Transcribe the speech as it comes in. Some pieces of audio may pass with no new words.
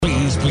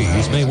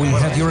Please, may we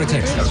have your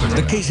attention?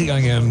 The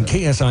KCIM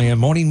KSIM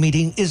morning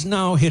meeting is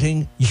now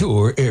hitting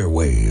your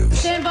airwaves.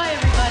 Stand by,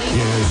 everybody.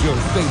 Here's your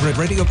favorite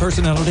radio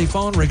personality,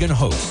 Fawn Regan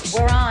hosts.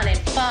 We're on in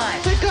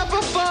 5. Pick up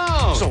a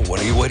phone! So what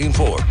are you waiting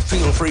for?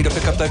 Feel free to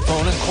pick up that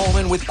phone and call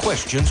in with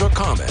questions or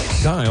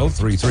comments. Dial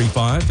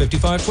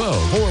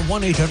 335-5512 or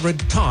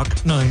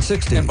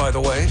 1-800-TALK-960. And by the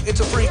way,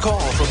 it's a free call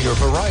from your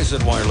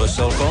Verizon wireless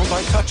cell phone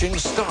by touching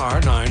star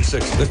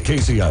 960. The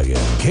KCIM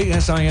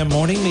KSIM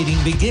morning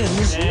meeting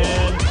begins.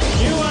 And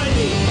QID.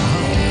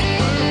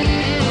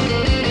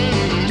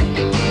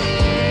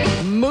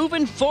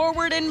 Moving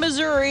forward in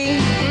Missouri.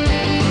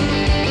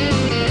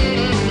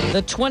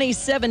 The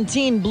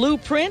 2017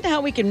 blueprint, how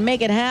we can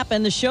make it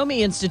happen. The Show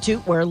Me Institute,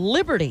 where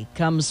liberty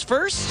comes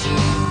first.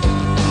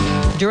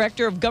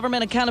 Director of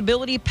Government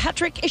Accountability,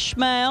 Patrick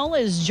Ishmael,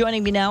 is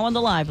joining me now on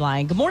the live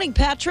line. Good morning,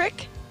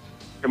 Patrick.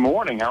 Good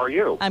morning. How are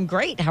you? I'm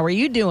great. How are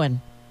you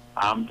doing?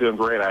 I'm doing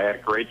great. I had a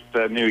great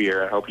New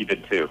Year. I hope you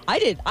did too. I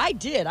did.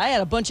 I had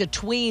a bunch of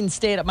tweens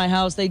staying at my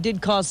house. They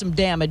did cause some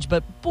damage,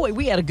 but boy,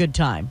 we had a good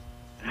time.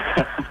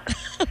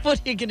 What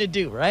are you going to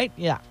do, right?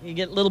 Yeah, you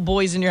get little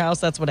boys in your house,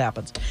 that's what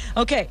happens.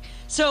 Okay,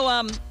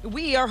 so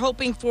we are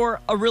hoping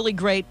for a really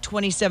great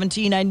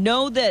 2017. I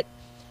know that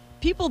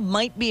people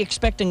might be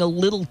expecting a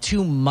little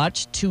too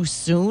much too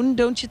soon,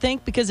 don't you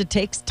think? Because it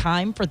takes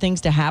time for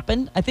things to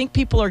happen. I think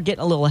people are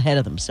getting a little ahead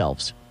of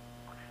themselves.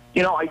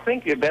 You know, I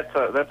think that's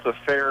a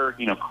fair,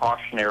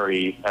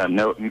 cautionary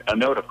note, a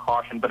note of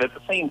caution. But at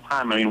the same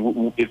time, I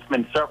mean, it's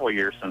been several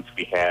years since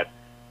we had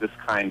this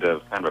kind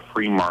of a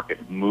free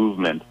market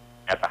movement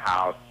at the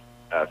House,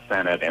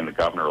 Senate, and the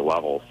governor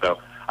level. So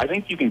I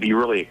think you can be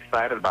really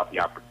excited about the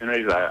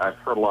opportunities. I've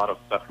heard a lot of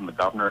stuff from the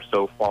governor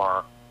so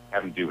far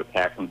having to do with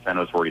tax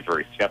incentives where he's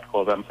very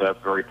skeptical of them, so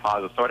that's very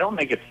positive. So I don't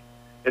think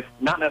it's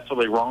not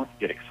necessarily wrong to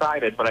get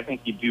excited, but I think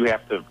you do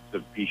have to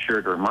be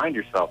sure to remind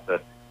yourself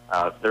that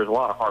there's a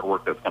lot of hard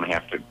work that's going to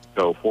have to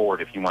go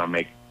forward if you want to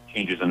make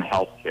changes in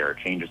health care,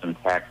 changes in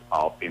tax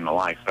policy, and the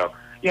like. So,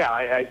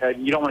 yeah,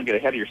 you don't want to get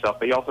ahead of yourself,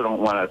 but you also don't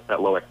want to set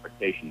low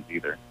expectations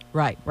either.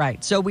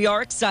 Right. So we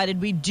are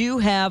excited. We do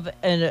have,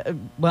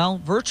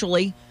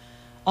 virtually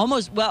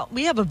almost,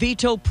 we have a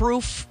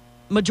veto-proof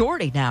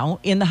majority now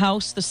in the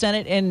House, the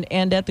Senate,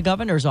 and at the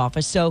governor's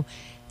office. So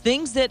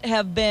things that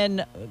have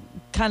been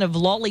kind of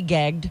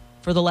lollygagged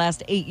for the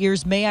last 8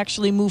 years may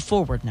actually move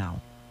forward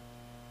now.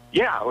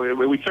 Yeah,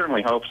 we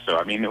certainly hope so.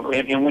 I mean,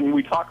 and when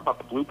we talk about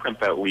the blueprint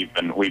that we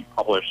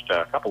published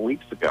a couple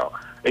weeks ago,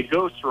 it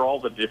goes through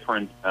all the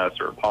different sort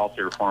of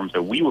policy reforms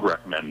that we would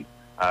recommend,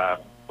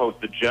 both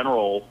the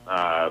general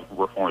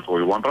reforms that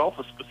we want, but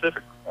also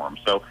specific reforms.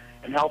 So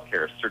in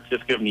healthcare,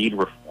 certificate of need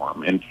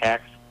reform, in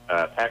tax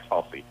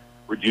policy,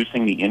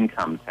 reducing the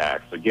income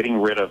tax, so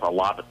getting rid of a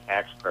lot of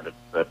tax credits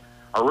that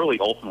are really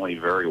ultimately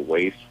very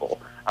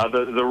wasteful.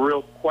 The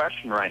real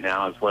question right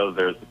now is whether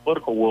there's the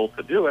political will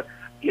to do it.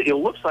 It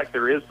looks like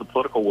there is the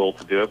political will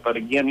to do it, but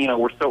again,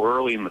 we're so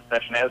early in the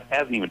session. It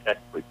hasn't even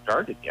technically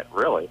started yet,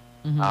 really.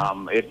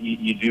 Mm-hmm.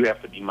 You do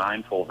have to be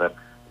mindful that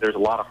there's a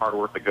lot of hard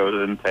work that goes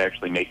into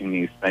actually making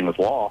these things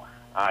law,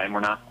 and we're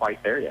not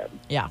quite there yet.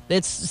 Yeah,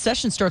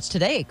 session starts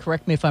today,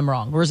 correct me if I'm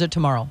wrong, or is it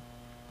tomorrow?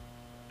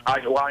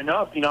 I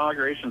know the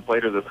inauguration's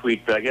later this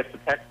week, but I guess the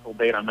technical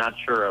date I'm not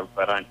sure of,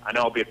 but I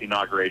know I'll be at the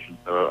inauguration,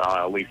 so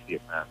I'll at least see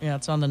it then. Yeah,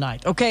 it's on the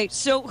 9th. Okay,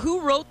 so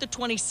who wrote the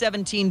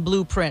 2017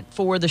 blueprint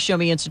for the Show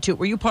Me Institute?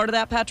 Were you part of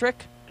that,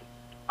 Patrick?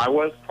 I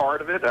was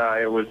part of it.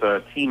 It was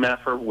a team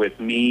effort with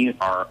me,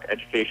 our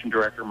education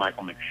director,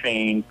 Michael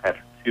McShane,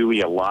 Patrick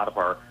Toohey, a lot of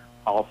our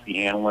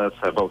policy analysts,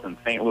 both in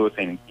St. Louis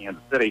and in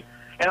Kansas City.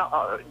 And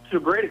to a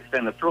great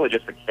extent, it's really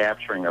just a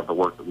capturing of the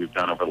work that we've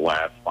done over the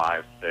last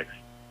 5, 6,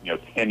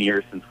 10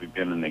 years since we've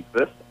been in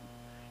existence.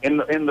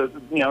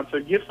 To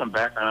give some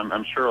background,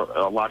 I'm sure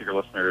a lot of your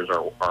listeners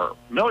are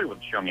familiar with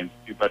the Show Me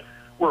Institute, but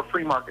we're a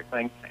free market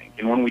think tank.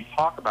 And when we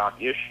talk about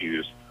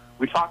issues,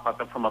 we talk about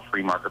them from a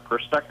free market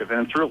perspective.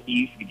 And it's real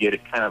easy to get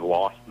it kind of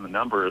lost in the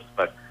numbers.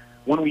 But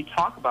when we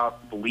talk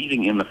about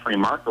believing in the free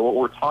market, what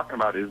we're talking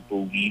about is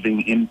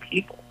believing in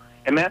people.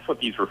 And that's what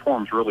these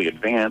reforms really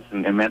advance,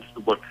 and that's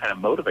what kind of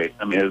motivates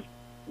them, is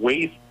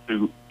ways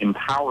to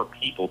empower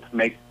people to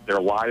make their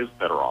lives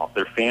better off,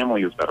 their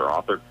families better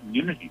off, their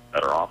communities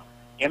better off,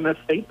 and the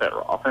state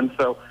better off. And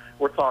so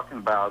we're talking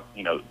about,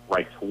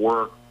 right to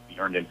work, the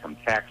earned income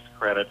tax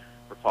credit.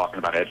 We're talking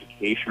about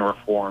education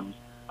reforms.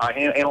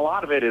 And a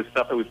lot of it is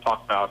stuff that we've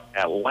talked about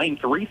at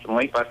length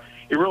recently, but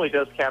it really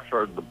does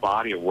capture the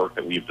body of work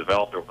that we've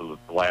developed over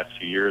the last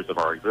few years of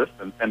our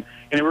existence. And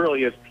it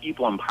really is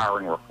people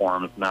empowering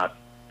reforms, not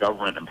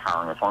government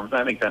empowering reforms.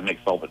 And I think that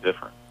makes all the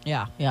difference.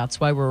 Yeah, that's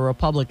why we're a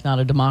republic, not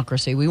a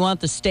democracy. We want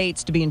the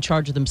states to be in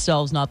charge of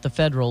themselves, not the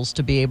federals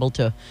to be able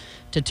to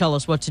tell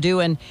us what to do.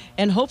 And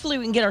hopefully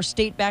we can get our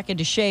state back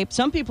into shape.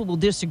 Some people will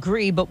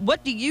disagree, but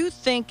what do you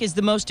think is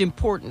the most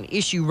important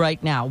issue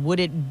right now? Would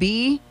it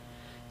be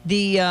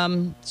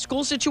the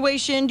school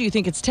situation? Do you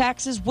think it's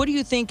taxes? What do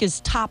you think is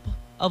top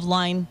of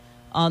mind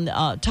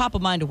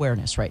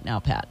awareness right now,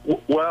 Pat?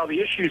 Well, the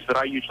issues that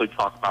I usually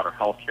talk about are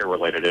healthcare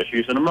related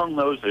issues, and among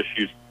those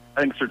issues,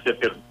 I think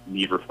certificate of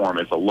need reform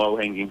is a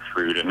low-hanging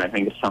fruit, and I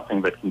think it's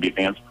something that can be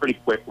advanced pretty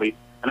quickly,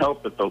 and I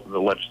hope that the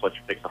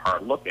legislature takes a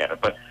hard look at it.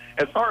 But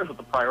as far as what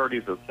the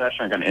priorities of the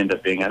session are going to end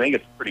up being, I think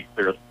it's pretty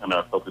clear it's going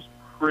to focus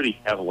pretty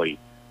heavily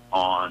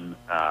on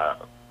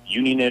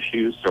union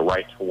issues, so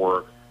right to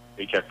work,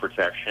 paycheck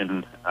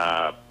protection,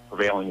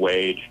 prevailing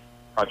wage,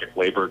 project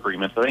labor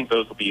agreements. I think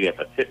those will be at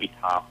the tippy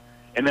top.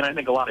 And then I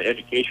think a lot of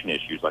education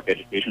issues, like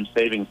education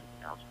savings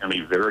accounts, are going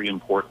to be very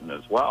important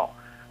as well.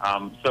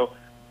 So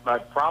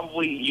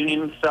probably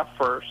union stuff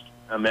first,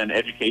 and then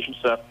education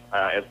stuff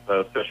as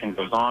the session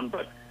goes on.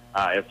 But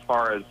as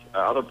far as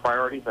other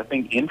priorities, I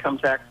think income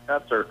tax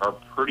cuts are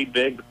pretty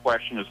big. The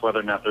question is whether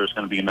or not there's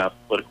going to be enough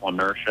political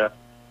inertia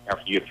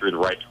after you get through the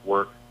right to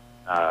work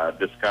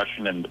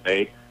discussion and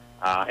debate.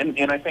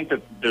 And I think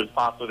that there's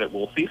possibility that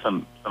we'll see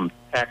some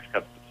tax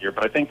cuts this year.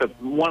 But I think that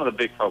one of the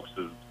big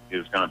focuses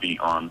is going to be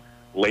on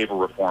labor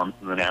reforms,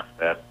 and then after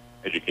that,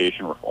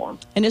 education reform.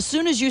 And as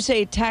soon as you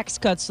say tax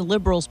cuts, the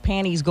liberals'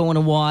 panties go in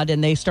a wad,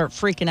 and they start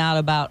freaking out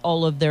about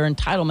all of their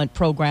entitlement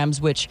programs,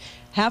 which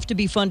have to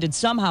be funded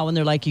somehow. And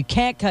they're like, you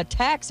can't cut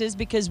taxes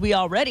because we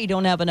already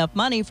don't have enough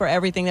money for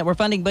everything that we're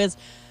funding. Because,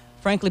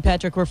 frankly,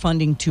 Patrick, we're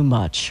funding too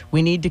much.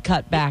 We need to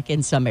cut back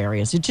in some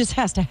areas. It just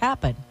has to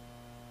happen.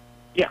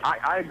 Yeah,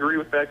 I agree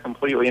with that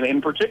completely. And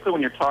in particular,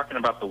 when you're talking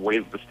about the way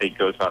that the state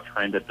goes about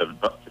trying to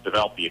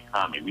develop the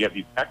economy, we have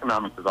these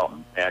economic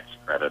development tax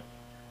credits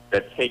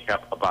that take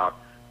up about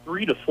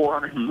 $300 to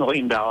 $400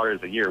 million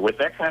a year. With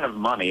that kind of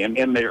money,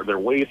 and they're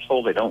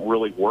wasteful, they don't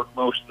really work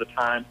most of the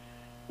time.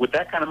 With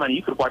that kind of money,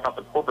 you could wipe out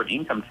the corporate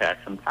income tax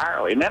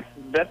entirely. And that's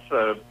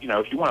if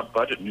you want a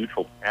budget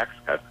neutral tax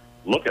cut,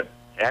 look at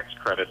tax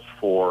credits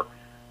for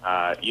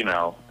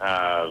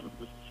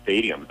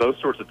stadiums, those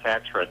sorts of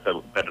tax credits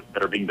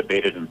that are being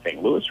debated in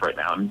St. Louis right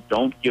now, and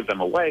don't give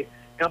them away.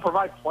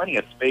 Provide plenty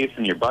of space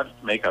in your budget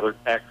to make other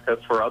tax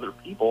cuts for other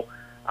people.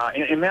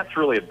 And that's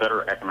really a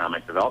better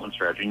economic development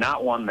strategy,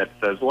 not one that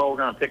says, well, we're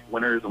going to pick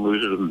winners and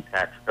losers in the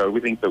tax code. We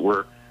think that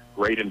we're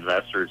great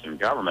investors in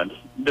government.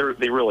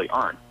 They really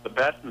aren't. The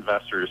best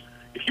investors,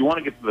 if you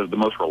want to get the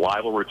most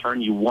reliable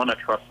return, you want to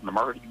trust in the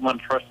market, you want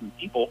to trust in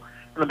people,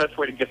 and the best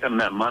way to get them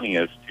that money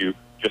is to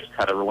just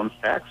cut everyone's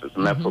taxes,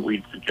 and that's what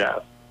we'd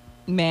suggest.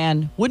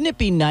 Man, wouldn't it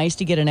be nice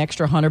to get an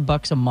extra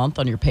 $100 a month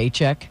on your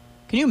paycheck?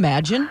 Can you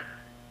imagine?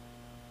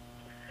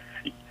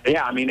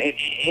 Yeah, I mean,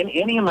 in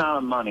any amount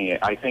of money,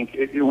 I think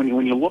when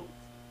you look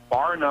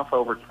far enough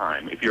over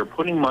time, if you're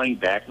putting money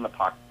back in the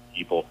pockets of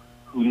people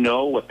who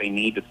know what they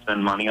need to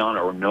spend money on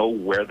or know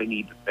where they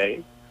need to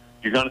save,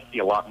 you're going to see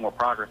a lot more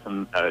progress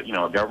in, a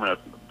government of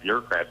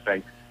bureaucrats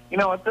saying, you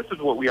know what, this is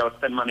what we ought to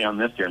spend money on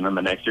this year, and then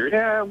the next year,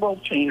 yeah, we'll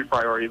change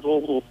priorities.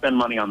 We'll spend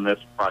money on this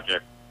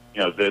project,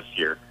 this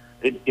year.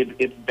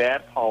 It's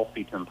bad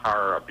policy to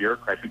empower a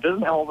bureaucrat who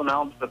doesn't have all the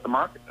knowledge that the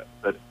market does,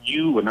 that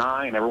you and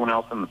I and everyone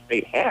else in the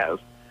state has,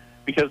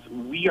 because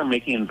we are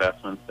making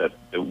investments that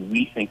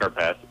we think are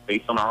best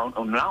based on our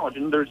own knowledge,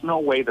 and there's no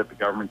way that the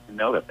government can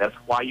know that. That's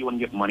why you want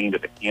to get money into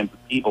the hands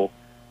of people,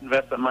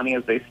 invest that money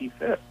as they see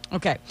fit.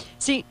 Okay.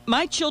 See,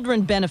 my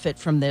children benefit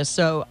from this,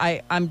 so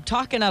I'm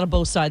talking out of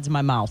both sides of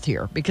my mouth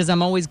here, because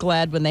I'm always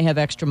glad when they have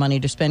extra money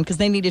to spend, because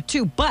they need it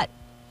too. But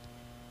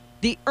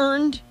the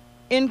earned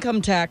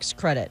income tax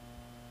credit,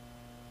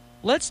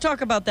 let's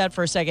talk about that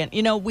for a second.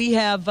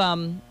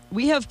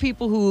 We have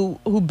people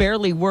who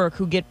barely work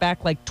who get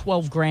back like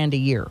 $12,000 a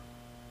year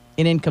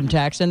in income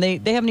tax, and they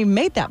haven't even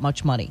made that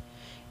much money.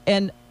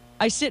 And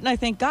I sit and I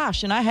think,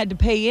 gosh, and I had to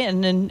pay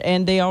in,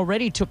 and they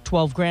already took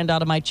 $12,000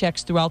 out of my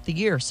checks throughout the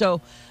year.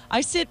 So I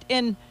sit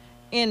in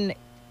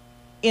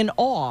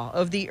awe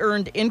of the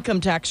earned income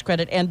tax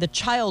credit and the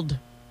child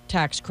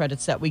tax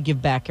credits that we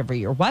give back every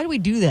year. Why do we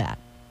do that?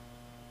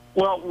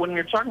 Well, when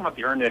you're talking about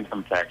the earned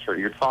income tax rate,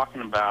 you're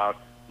talking about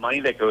money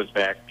that goes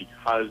back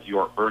because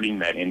you're earning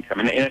that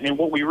income. And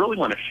what we really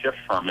want to shift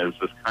from is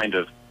this kind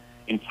of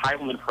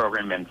entitlement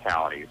program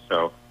mentality.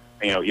 So,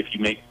 if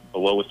you make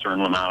below a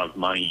certain amount of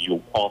money, you'll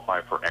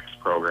qualify for X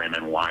program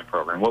and Y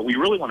program. What we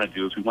really want to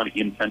do is we want to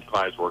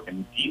incentivize work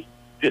and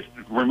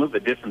remove the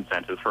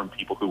disincentives from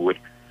people who would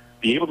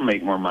be able to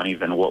make more money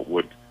than what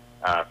would,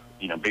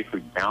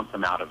 basically bounce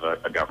them out of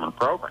a government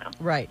program.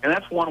 Right. And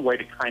that's one way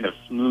to kind of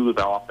smooth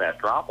off that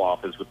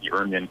drop-off is with the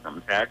earned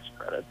income tax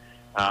credit.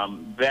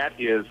 That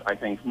is, I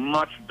think,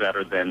 much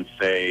better than,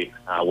 say,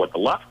 what the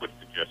left would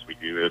suggest we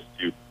do is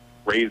to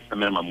raise the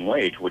minimum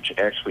wage, which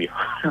actually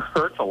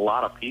hurts a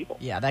lot of people.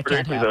 Yeah, that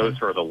can't happen. Particularly those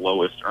who are the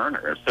lowest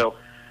earners. So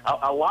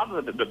a lot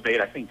of the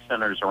debate, I think,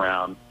 centers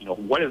around,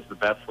 what is the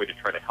best way to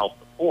try to help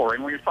the poor?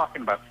 And when you're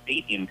talking about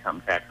state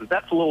income taxes,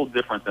 that's a little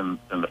different than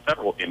the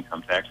federal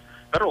income tax.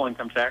 Federal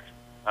income tax,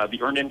 the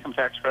earned income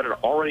tax credit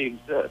already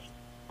exists.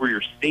 For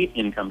your state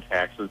income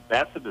taxes,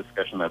 that's a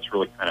discussion that's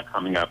really kind of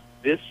coming up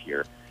this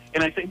year.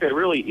 And I think that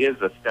really is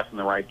a step in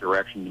the right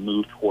direction to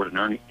move toward an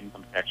earned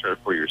income tax credit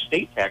for your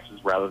state taxes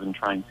rather than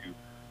trying to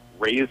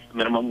raise the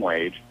minimum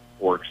wage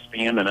or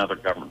expand another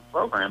government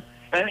program.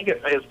 And I think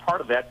as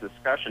part of that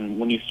discussion,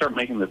 when you start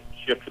making this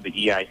shift to the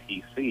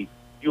EITC,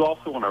 you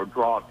also want to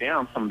draw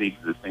down some of the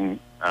existing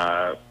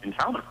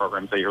entitlement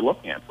programs that you're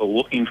looking at. So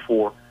looking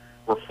for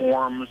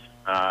reforms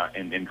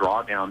and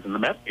drawdowns in the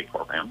Medicaid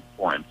program,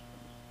 for instance.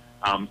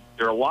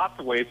 There are lots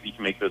of ways that you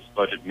can make this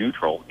budget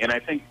neutral, and I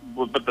think,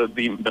 but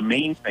the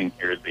main thing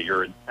here is that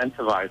you're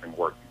incentivizing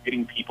work, you're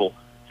getting people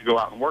to go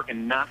out and work,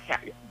 and not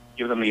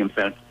give them the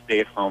incentive to stay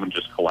at home and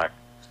just collect,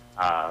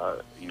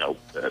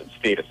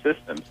 state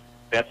assistance.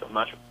 That's a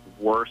much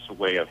worse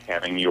way of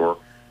having your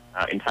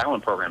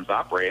entitlement programs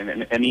operate,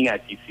 and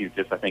EITC is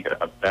just, I think,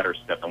 a better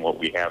step than what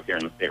we have here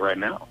in the state right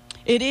now.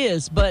 It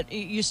is, but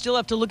you still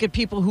have to look at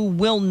people who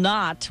will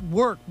not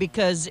work,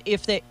 because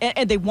if they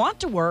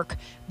want to work,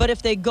 but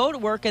if they go to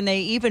work and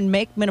they even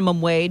make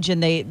minimum wage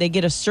and they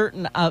get a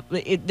certain,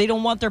 they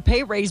don't want their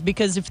pay raise,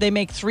 because if they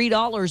make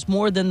 $3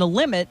 more than the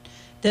limit,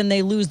 then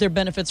they lose their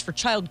benefits for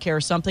childcare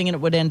or something, and it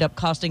would end up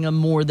costing them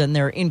more than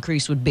their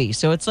increase would be.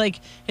 So it's like,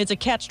 it's a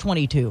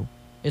catch-22.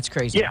 It's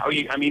crazy. Yeah,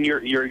 I mean,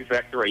 you're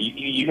exactly right.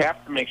 You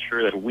have to make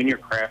sure that when you're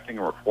crafting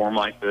a reform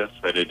like this,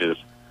 that it is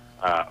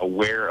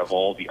aware of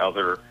all the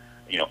other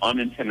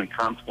unintended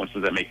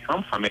consequences that may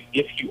come from it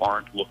if you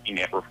aren't looking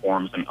at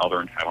reforms in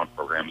other entitlement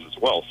programs as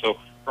well. So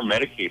for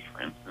Medicaid,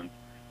 for instance,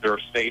 there are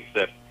states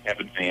that have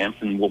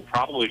advanced and will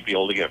probably be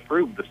able to get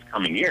approved this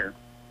coming year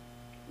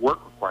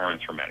work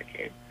requirements for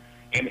Medicaid.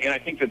 And I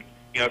think that,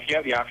 if you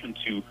have the option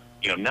to,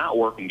 not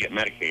work and get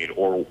Medicaid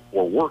or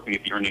work and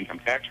get the earned income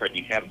tax credit,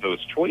 and you have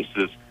those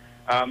choices,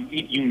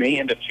 you may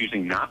end up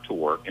choosing not to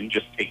work and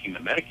just taking the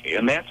Medicaid.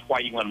 And that's why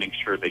you want to make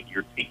sure that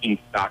you're taking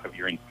stock of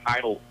your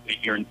entire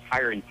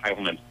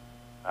entitlement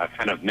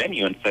kind of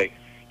menu and say,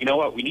 you know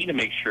what, we need to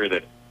make sure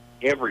that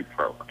every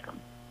program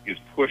is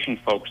pushing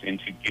folks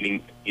into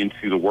getting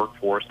into the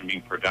workforce and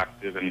being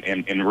productive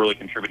and really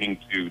contributing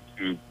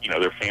to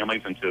their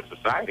families and to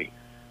society.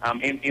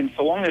 And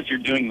so long as you're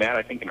doing that,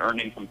 I think an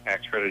earned income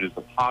tax credit is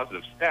a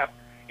positive step.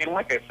 And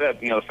like I said,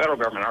 the federal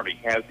government already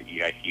has the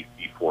EITC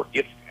for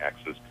its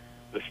taxes.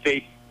 The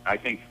state, I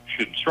think,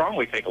 should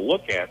strongly take a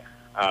look at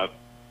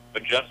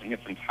adjusting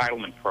its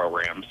entitlement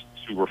programs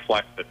to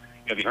reflect that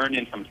the earned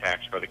income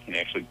tax credit can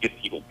actually get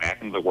people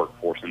back into the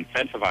workforce,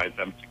 incentivize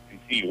them to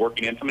continue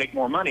working and to make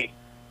more money,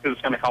 because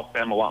it's going to help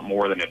them a lot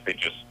more than if they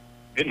just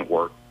didn't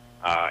work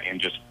and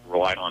just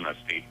relied on a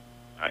state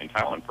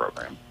entitlement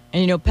program.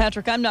 And,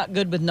 Patrick, I'm not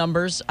good with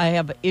numbers. I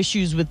have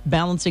issues with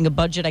balancing a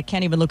budget. I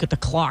can't even look at the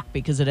clock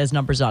because it has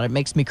numbers on it. It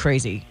makes me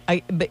crazy.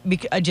 I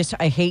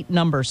hate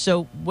numbers.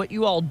 So what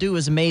you all do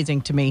is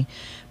amazing to me.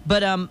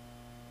 But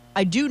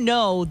I do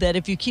know that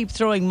if you keep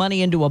throwing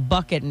money into a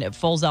bucket and it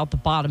falls out the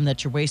bottom,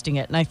 that you're wasting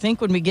it. And I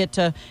think when we get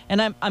to, and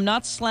I'm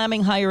not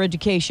slamming higher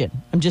education.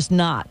 I'm just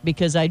not,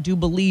 because I do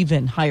believe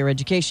in higher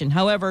education.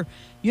 However,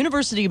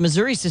 University of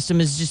Missouri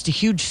system is just a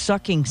huge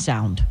sucking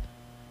sound,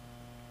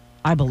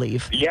 I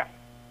believe.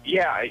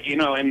 Yeah,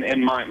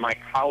 and my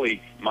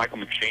colleague, Michael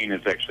McShane,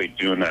 is actually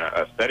doing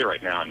a study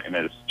right now and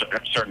is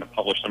starting to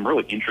publish some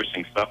really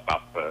interesting stuff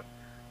about the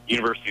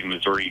University of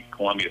Missouri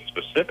Columbia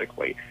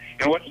specifically.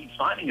 And what he's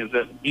finding is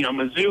that,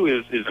 Mizzou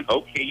is an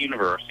okay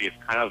university. It's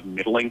kind of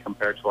middling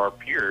compared to our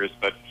peers,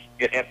 but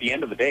at the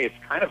end of the day, it's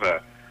kind of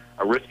a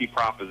risky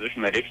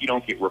proposition that if you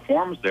don't get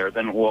reforms there,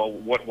 then, well,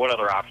 what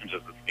other options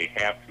does the state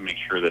have to make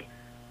sure that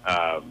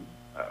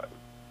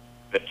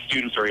that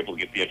students are able to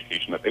get the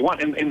education that they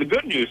want? And the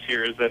good news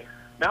here is that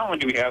not only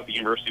do we have the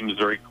University of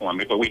Missouri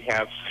Columbia, but we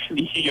have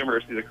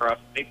universities across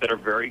the state that are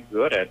very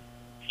good at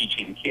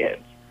teaching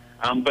kids.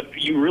 But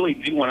you really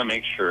do want to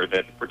make sure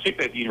that,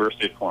 particularly at the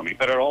University of Columbia,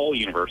 but at all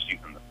universities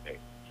in the state,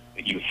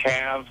 that you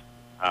have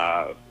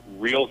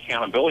real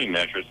accountability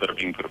measures that are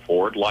being put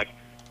forward, like,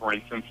 for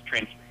instance,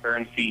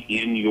 transparency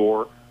in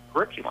your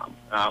curriculum.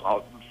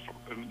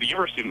 The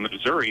University of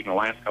Missouri, in the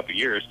last couple of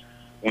years,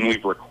 when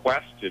we've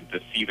requested to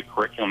see the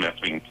curriculum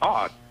that's being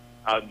taught,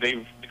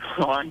 they've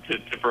gone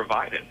to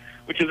provide it,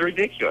 which is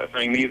ridiculous.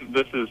 I mean,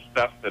 this is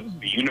stuff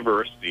that the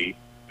university,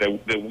 that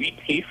we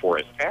pay for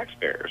as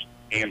taxpayers.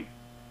 And,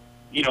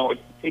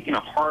 taking a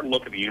hard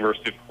look at the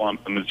University of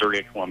Missouri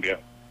at Columbia,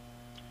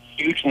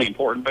 hugely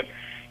important. But,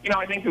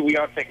 I think that we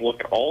ought to take a look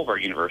at all of our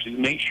universities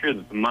and make sure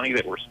that the money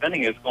that we're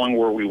spending is going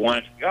where we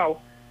want it to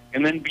go,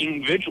 and then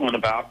being vigilant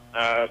about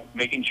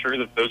making sure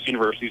that those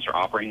universities are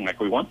operating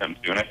like we want them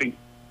to. And I think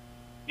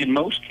in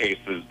most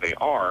cases they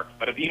are,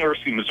 but at the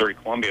University of Missouri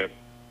Columbia,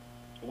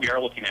 we are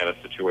looking at a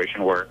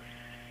situation where,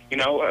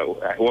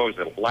 what was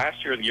it,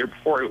 last year or the year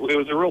before, it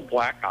was a real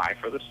black eye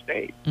for the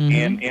state.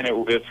 Mm-hmm. And it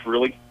was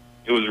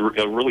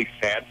a really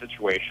sad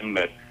situation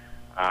that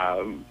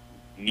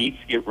needs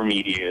to get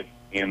remediated.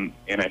 And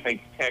I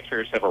think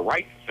taxpayers have a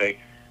right to say,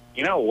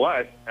 you know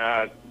what,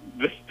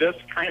 this does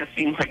kind of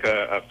seem like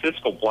a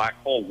fiscal black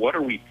hole. What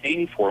are we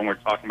paying for when we're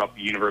talking about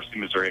the University of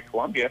Missouri at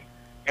Columbia?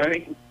 And I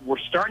think we're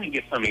starting to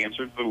get some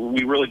answers, but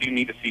we really do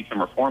need to see some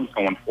reforms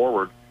going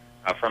forward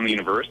from the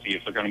university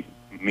if they're going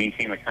to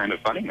maintain the kind of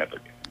funding that they're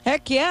getting.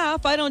 Heck yeah.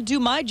 If I don't do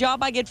my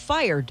job, I get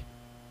fired.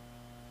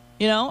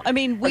 I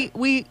mean,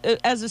 we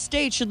as a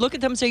state should look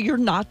at them and say, you're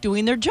not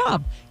doing their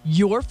job.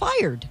 You're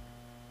fired.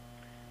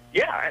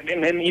 Yeah,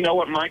 and you know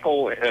what,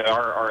 Michael,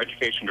 our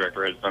education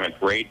director, has done a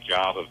great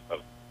job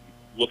of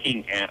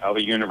looking at other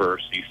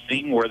universities,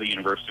 seeing where the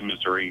University of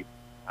Missouri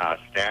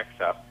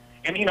stacks up.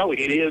 And, you know, it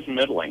is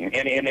middling.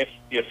 And if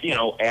you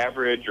know,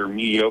 average or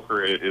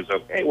mediocre is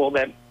okay, well,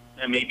 that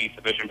may be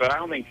sufficient. But I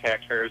don't think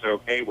taxpayers are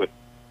okay with,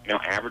 you know,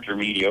 average or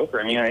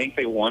mediocre. I mean, I think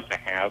they want to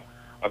have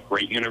a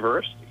great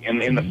university.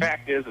 And the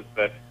fact is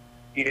that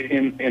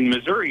in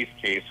Missouri's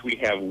case, we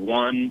have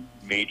one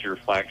major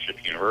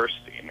flagship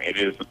university, and it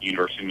is the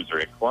University of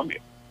Missouri at Columbia.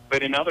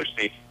 But in other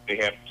states, they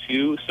have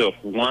two. So if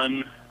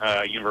one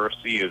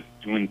university is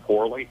doing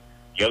poorly,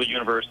 the other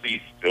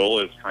university still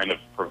is kind of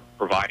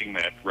providing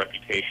that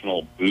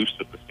reputational boost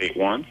that the state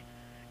wants.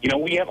 You know,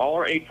 we have all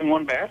our eggs in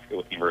one basket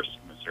with the University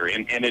of Missouri,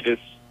 and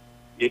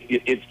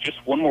it's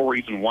just one more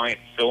reason why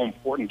it's so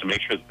important to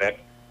make sure that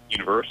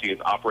university is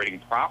operating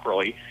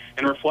properly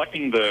and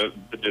reflecting the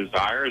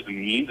desires and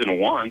needs and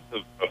wants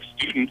of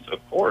students, of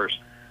course,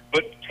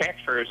 but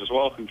taxpayers as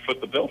well who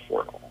foot the bill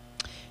for it all.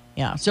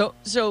 Yeah,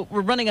 so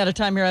we're running out of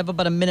time here. I have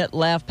about a minute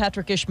left.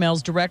 Patrick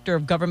Ishmael's Director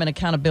of Government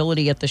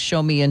Accountability at the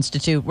Show Me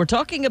Institute. We're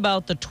talking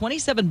about the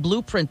 27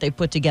 blueprint they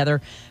put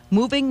together,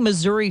 moving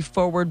Missouri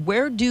forward.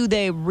 Where do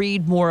they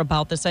read more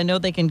about this? I know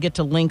they can get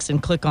to links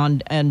and click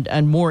on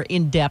and more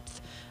in-depth,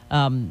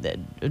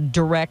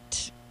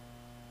 direct,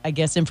 I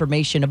guess,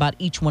 information about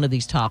each one of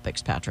these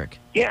topics, Patrick.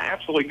 Yeah,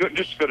 absolutely.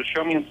 Just go to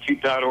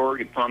showmeinstitute.org.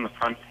 It's on the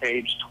front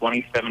page,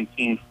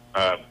 2017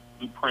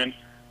 blueprint.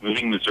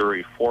 Moving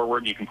Missouri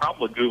Forward. You can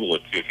probably Google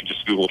it, too. If you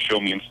just Google Show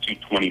Me Institute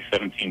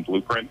 2017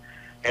 Blueprint,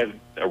 has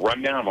a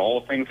rundown of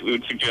all the things that we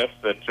would suggest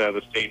that the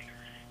state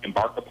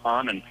embark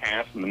upon and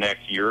pass in the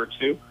next year or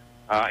two.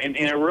 And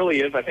it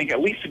really is, I think, at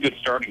least a good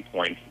starting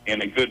point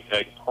and a good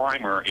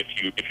primer. If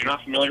you're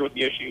not familiar with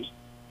the issues,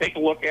 take a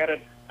look at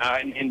it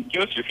and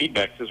give us your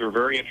feedback, because we're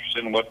very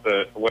interested in what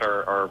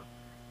our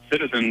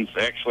citizens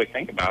actually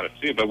think about it,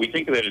 too. But we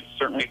think that it's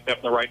certainly a step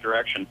in the right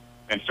direction,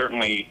 and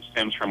certainly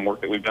stems from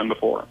work that we've done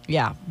before.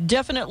 Yeah,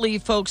 definitely,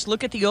 folks.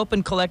 Look at the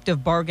open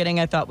collective bargaining.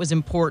 I thought was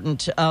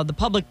important. The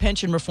public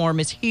pension reform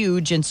is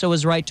huge, and so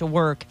is right to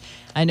work.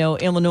 I know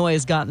Illinois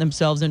has gotten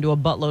themselves into a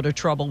buttload of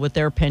trouble with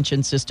their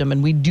pension system,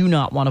 and we do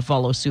not want to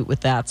follow suit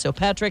with that. So,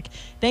 Patrick,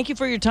 thank you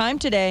for your time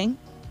today.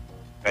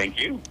 Thank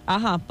you.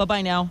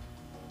 Bye-bye now.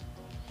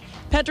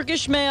 Patrick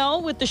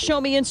Ishmael with the Show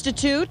Me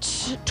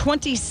Institute,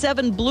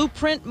 27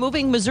 Blueprint,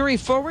 moving Missouri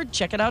forward.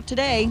 Check it out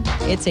today.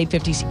 It's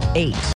 8:58.